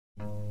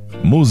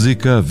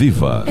Música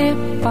viva. É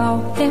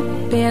pau,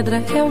 é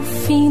pedra, é o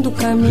fim do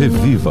caminho.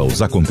 Reviva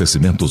os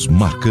acontecimentos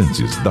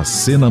marcantes da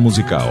cena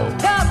musical.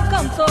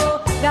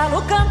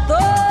 Galo cantou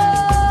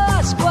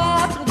às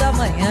 4 da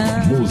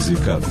manhã.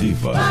 Música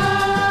viva.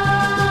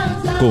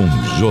 Com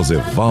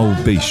Joseval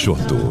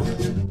Peixoto.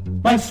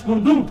 Mas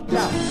conduta.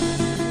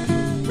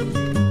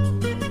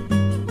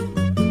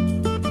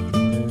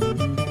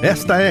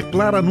 Esta é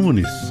Clara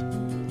Nunes,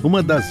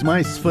 uma das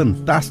mais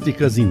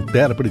fantásticas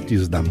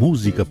intérpretes da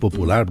música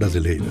popular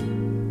brasileira.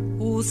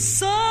 O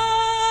sol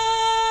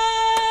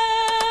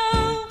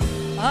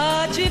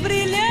há de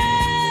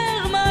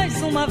brilhar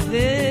mais uma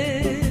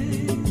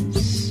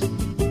vez,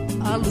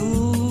 a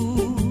luz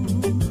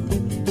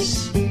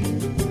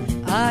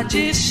há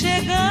de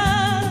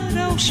chegar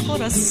aos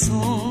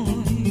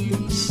corações.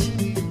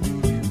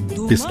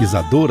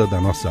 Pesquisadora da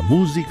nossa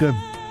música,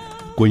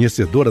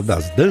 conhecedora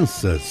das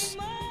danças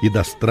e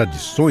das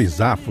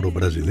tradições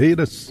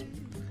afro-brasileiras,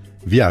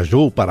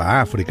 viajou para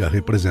a África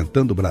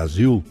representando o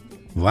Brasil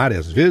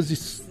várias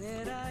vezes,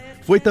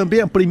 foi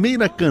também a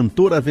primeira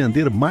cantora a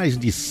vender mais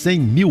de 100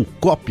 mil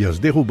cópias,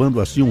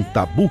 derrubando assim um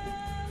tabu,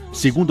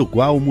 segundo o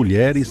qual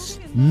mulheres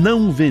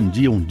não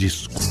vendiam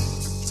disco.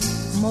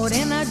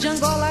 Morena de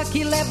Angola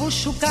que leva o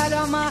chocalho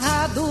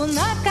amarrado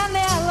na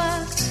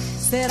canela.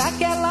 Será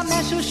que ela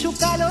mexe o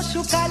chocalho ou o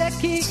chocalho é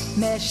que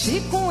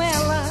mexe com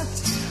ela?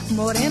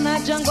 Morena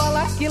de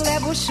Angola que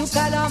leva o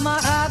chocalho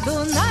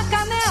amarrado na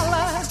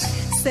canela.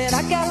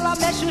 Será que ela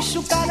mexe o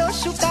chocalho ou o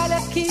chocalho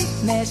é que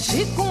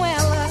mexe com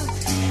ela?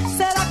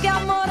 Será que a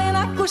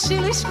morena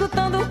cochila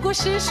escutando o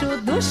cochicho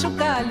do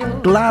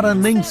chocalho? Clara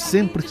nem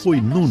sempre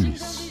foi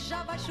Nunes.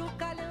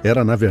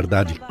 Era, na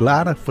verdade,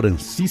 Clara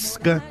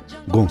Francisca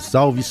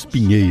Gonçalves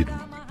Pinheiro.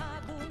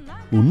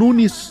 O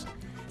Nunes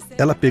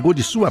ela pegou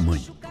de sua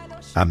mãe,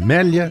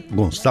 Amélia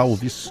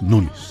Gonçalves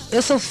Nunes.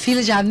 Eu sou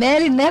filha de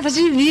Amélia e neta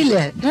de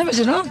Emília. Não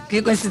imaginou?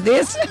 Que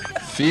coincidência.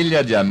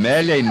 Filha de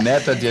Amélia e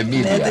neta de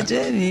Emília. Neta de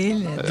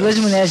Emília. Duas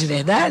mulheres de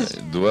verdade?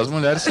 Duas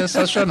mulheres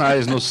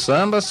sensacionais. No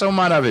samba são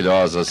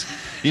maravilhosas.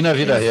 E na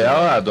vida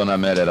real a dona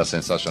Amélia era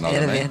sensacional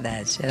era também? Era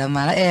verdade.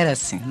 Era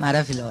assim,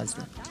 maravilhosa.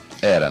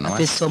 Era, não Uma é?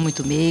 pessoa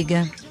muito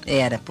meiga.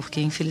 Era,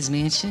 porque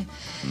infelizmente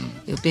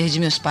eu perdi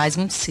meus pais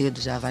muito cedo,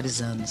 já há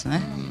vários anos,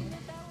 né?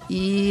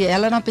 E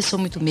ela era uma pessoa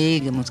muito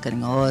meiga, muito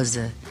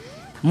carinhosa,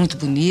 muito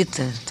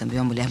bonita, também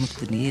uma mulher muito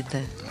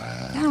bonita.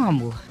 Era um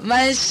amor.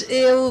 Mas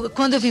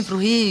quando eu vim para o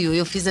Rio,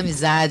 eu fiz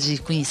amizade,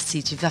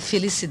 conheci, tive a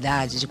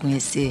felicidade de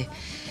conhecer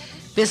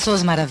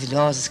pessoas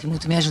maravilhosas que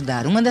muito me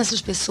ajudaram. Uma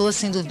dessas pessoas,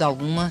 sem dúvida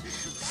alguma,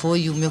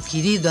 foi o meu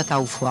querido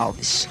Ataúfo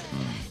Alves.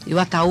 E o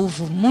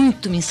Ataúfo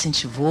muito me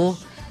incentivou,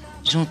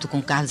 junto com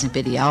o Carlos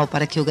Imperial,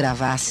 para que eu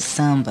gravasse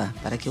samba,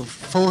 para que eu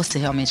fosse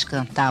realmente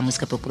cantar a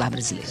música popular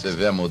brasileira. Você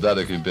vê a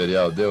mudada que o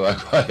Imperial deu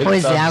agora?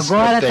 Pois é,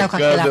 agora tá com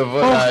aquela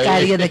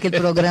porcaria daquele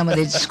programa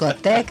de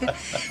discoteca.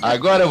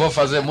 Agora eu vou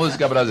fazer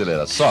música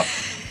brasileira, só.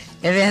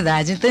 É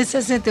verdade. Então, em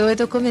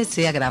 68 eu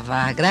comecei a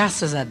gravar,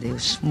 graças a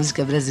Deus,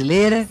 música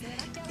brasileira.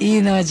 E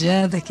não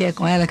adianta, que é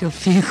com ela que eu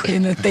fico e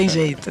não tem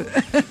jeito.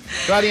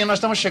 Clarinha, nós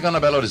estamos chegando a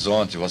Belo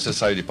Horizonte. Você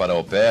saiu de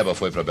Paraopeba,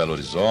 foi para Belo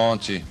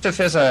Horizonte.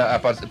 Você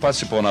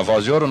participou na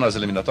Voz de Ouro nas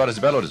eliminatórias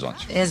de Belo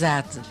Horizonte.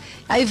 Exato.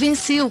 Aí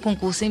venci o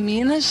concurso em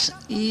Minas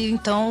e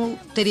então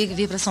teria que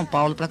vir para São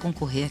Paulo para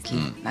concorrer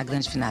aqui, na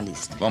grande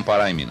finalista. Vamos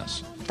parar em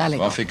Minas. Tá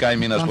legal. Vamos ficar em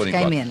Minas por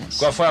enquanto. Em Minas.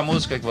 Qual foi a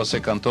música que você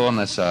cantou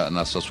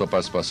na sua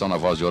participação na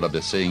Voz de Ouro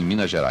ABC em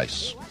Minas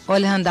Gerais?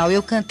 Olha, Randall,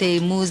 eu cantei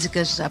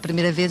músicas, a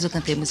primeira vez eu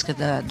cantei música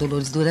da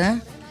Dolores Duran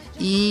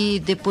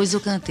e depois eu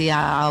cantei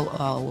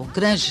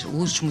o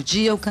último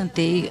dia eu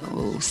cantei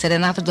o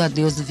Serenata do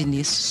Adeus do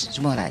Vinícius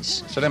de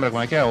Moraes. Você lembra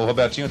como é que é? O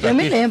Robertinho tá eu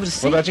aqui? Eu me lembro,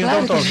 sim. Robertinho,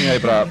 claro dá um tonzinho aí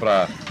pra dá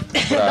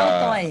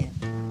um tom aí.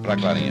 Pra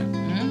Clarinha.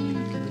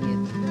 Que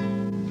bonito.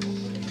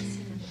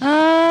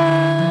 Ai,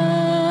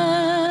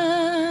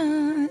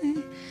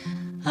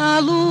 a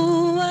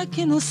lua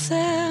que no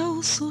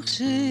céu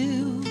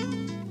surgiu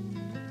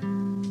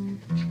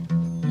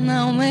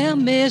não é a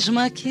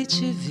mesma que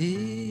te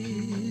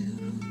viu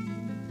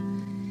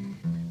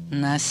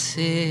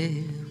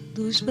nascer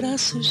dos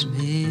braços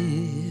meus.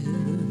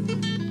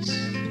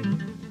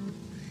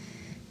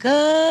 Cai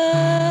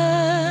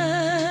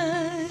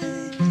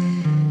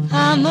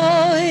a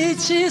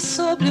noite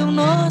sobre o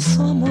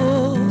nosso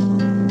amor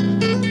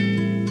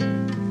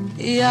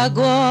e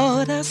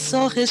agora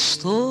só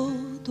restou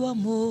do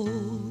amor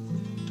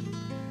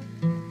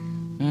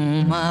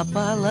uma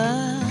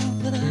palavra: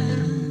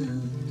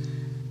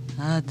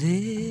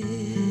 adeus.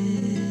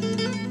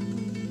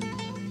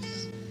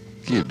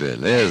 Que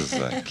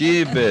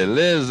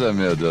beleza,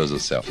 meu Deus do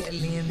céu. É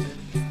lindo.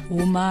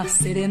 O mar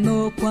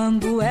serenou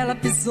quando ela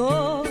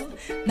pisou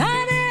na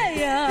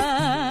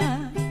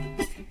areia.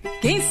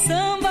 Quem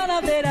samba na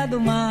beira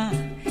do mar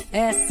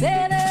é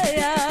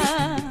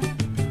sereia.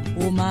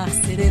 O mar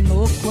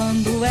serenou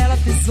quando ela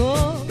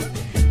pisou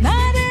na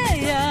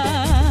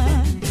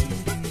areia.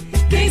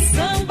 Quem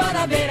samba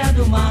na beira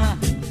do mar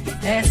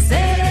é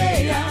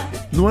sereia.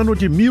 No ano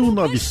de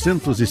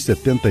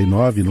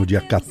 1979, no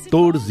dia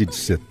 14 de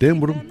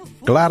setembro,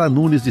 Clara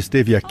Nunes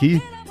esteve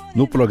aqui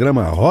no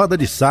programa Roda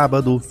de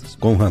Sábado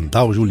com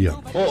Randal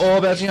Juliano.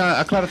 Ô Betinho,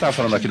 a Clara estava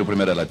falando aqui do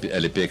primeiro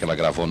LP que ela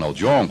gravou na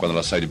Odeon, quando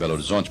ela saiu de Belo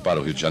Horizonte para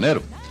o Rio de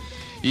Janeiro.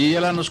 E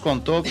ela nos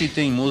contou que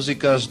tem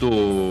músicas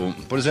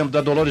por exemplo, da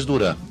Dolores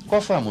Duran.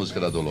 Qual foi a música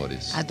da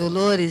Dolores? A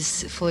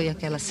Dolores foi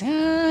aquela assim,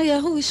 ai, a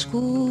rua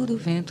escuro,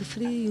 vento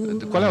frio.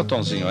 Qual é o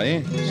tonzinho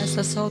aí?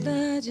 Essa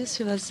saudade,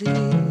 esse vazio,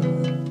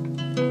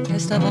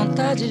 esta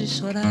vontade de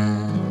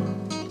chorar.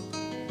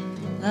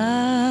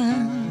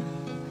 Ah,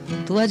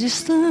 tua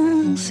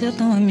distância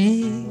tão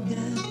amiga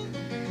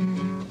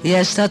e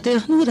esta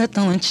ternura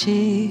tão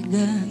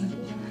antiga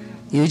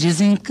e o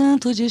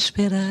desencanto de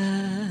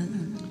esperar.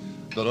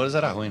 Dolores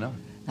era ruim, não?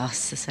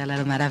 Nossa, ela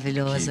era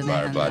maravilhosa, que né?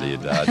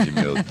 Barbaridade,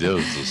 meu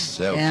Deus do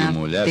céu, que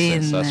mulher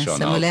sensacional.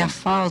 Essa mulher,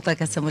 falta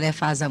que essa mulher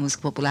faz a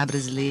música popular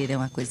brasileira, é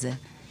uma coisa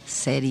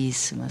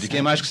seríssima. De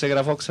quem mais que você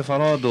gravou, que você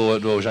falou?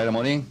 Do Jair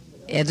Amorim?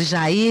 É do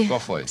Jair. Qual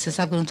foi? Você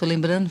sabe que eu não estou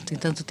lembrando, tem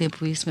tanto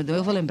tempo isso, meu Deus,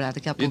 eu vou lembrar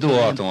daqui a pouco. E do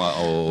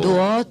Otton? Do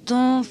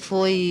Otton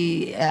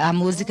foi a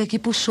música que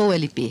puxou o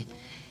LP.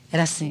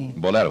 Era assim...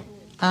 Bolero?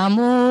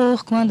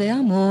 Amor, quando é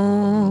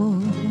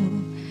amor,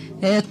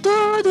 é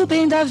todo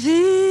bem da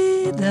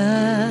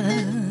vida,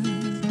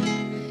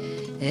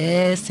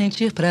 é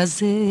sentir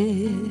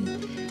prazer,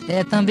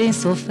 é também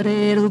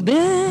sofrer o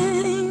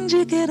bem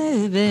de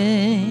querer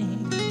bem.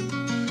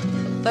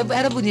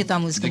 Era bonita a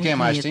música. De quem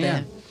mais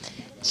tinha?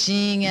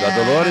 Tinha... Da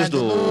Dolores,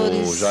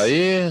 do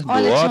Jair, do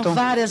Olha, Otton. tinha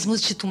várias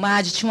músicas, Tito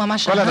Madi, tinha uma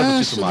marcha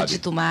rancho do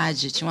Tito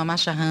Madi, tinha uma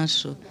marcha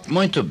rancho.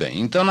 Muito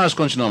bem, então nós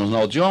continuamos na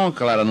Odeon,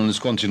 Clara Nunes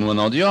continua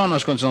na Odeon,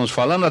 nós continuamos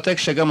falando até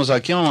que chegamos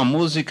aqui a uma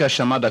música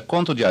chamada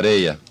Conto de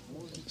Areia.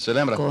 Você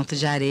lembra? Conto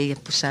de Areia,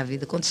 puxa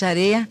vida. Conto de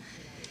Areia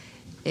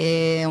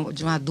é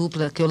de uma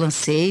dupla que eu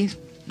lancei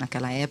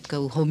naquela época,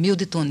 o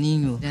Romildo e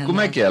Toninho. Como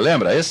é que é?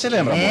 Lembra? Esse você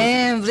lembra?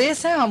 Lembro,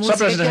 essa é uma música.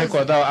 Só pra gente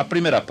recordar a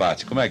primeira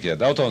parte, como é que é?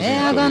 Dá o tonzinho. É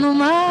água no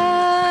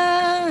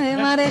mar, é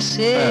maré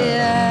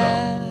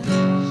cheia,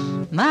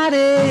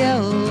 mareia,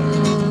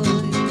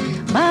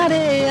 oi,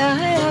 mareia,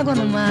 é água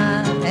no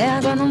mar, é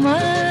água no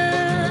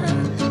mar,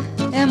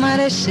 é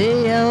maré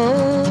cheia,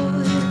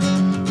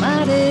 oi,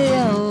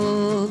 mareia,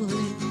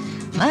 oi,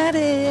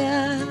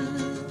 mareia.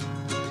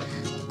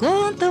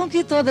 Contam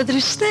que toda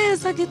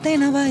tristeza que tem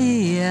na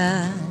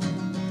Bahia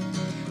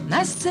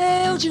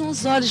nasceu de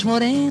uns olhos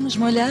morenos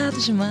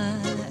molhados de mar.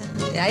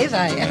 E aí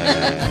vai.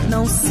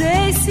 Não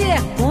sei se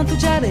é conto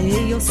de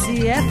areia ou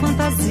se é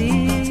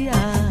fantasia,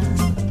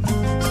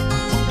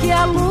 que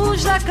a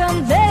luz da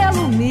candeia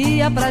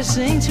alumia pra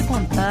gente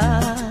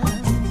contar.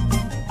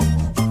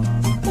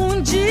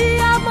 Um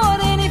dia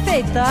morena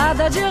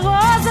enfeitada de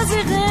rosas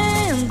e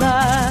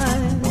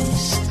rendas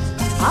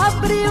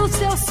abriu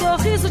seu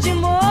sorriso de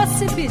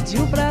moça e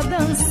pediu pra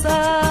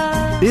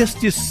dançar.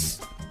 Estes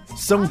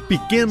são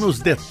pequenos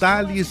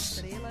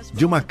detalhes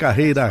de uma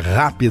carreira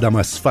rápida,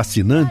 mas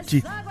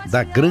fascinante,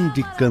 da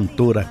grande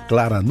cantora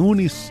Clara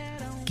Nunes,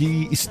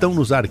 que estão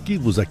nos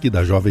arquivos aqui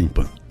da Jovem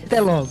Pan.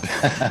 Até logo,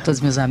 todos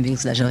meus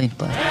amigos da Jovem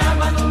Pan.